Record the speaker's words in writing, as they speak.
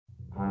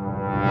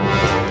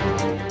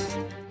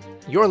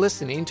You're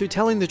listening to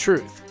Telling the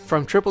Truth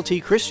from Triple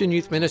T Christian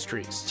Youth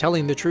Ministries,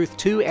 telling the truth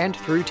to and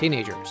through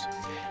teenagers.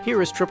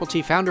 Here is Triple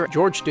T founder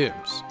George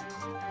Dooms.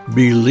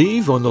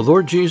 Believe on the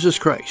Lord Jesus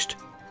Christ.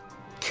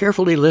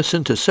 Carefully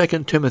listen to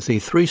 2 Timothy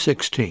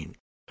 3:16.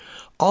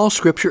 All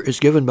Scripture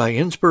is given by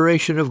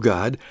inspiration of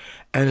God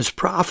and is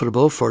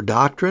profitable for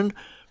doctrine,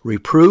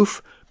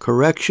 reproof,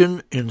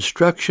 correction,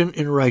 instruction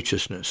in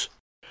righteousness.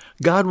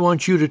 God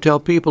wants you to tell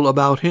people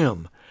about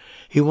Him.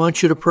 He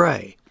wants you to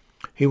pray.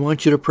 He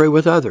wants you to pray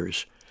with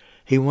others.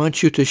 He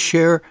wants you to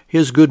share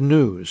His good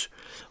news.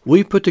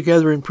 We put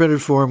together in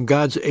printed form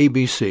God's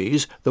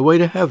ABCs, the way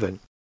to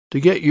heaven. To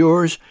get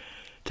yours,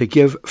 to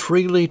give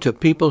freely to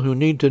people who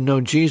need to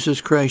know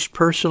Jesus Christ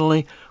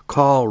personally,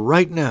 call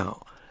right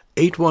now,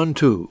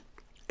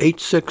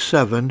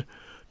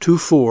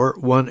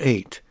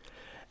 812-867-2418.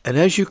 And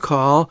as you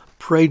call,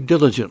 pray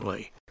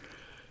diligently.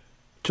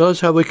 Tell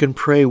us how we can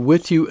pray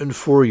with you and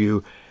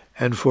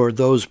for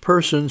those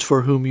persons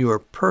for whom you are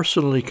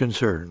personally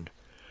concerned.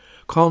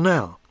 Call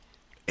now,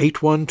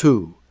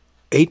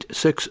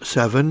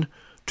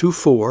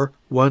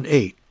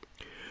 812-867-2418.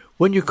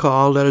 When you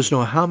call, let us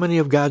know how many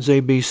of God's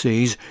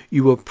ABCs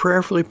you will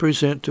prayerfully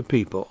present to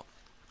people.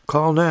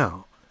 Call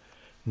now.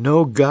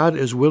 Know God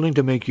is willing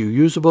to make you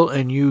usable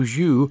and use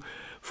you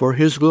for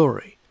His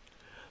glory.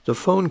 The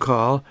phone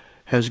call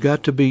has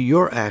got to be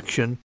your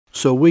action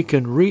so we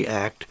can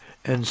react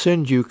and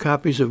send you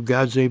copies of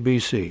God's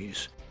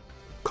ABCs.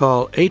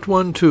 Call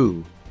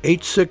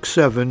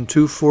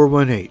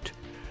 812-867-2418.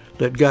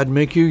 Let God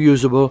make you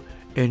usable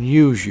and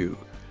use you.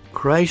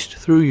 Christ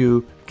through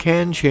you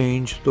can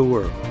change the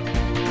world.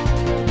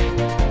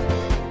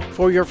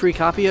 For your free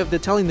copy of the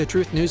Telling the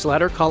Truth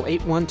newsletter, call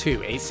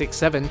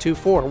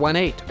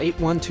 812-867-2418,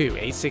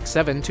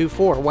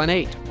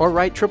 812-867-2418, or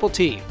write Triple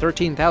T,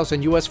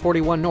 13,000 U.S.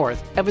 41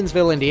 North,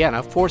 Evansville,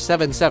 Indiana,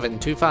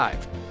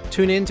 47725.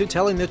 Tune in to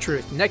Telling the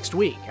Truth next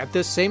week at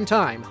this same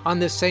time on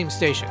this same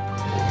station.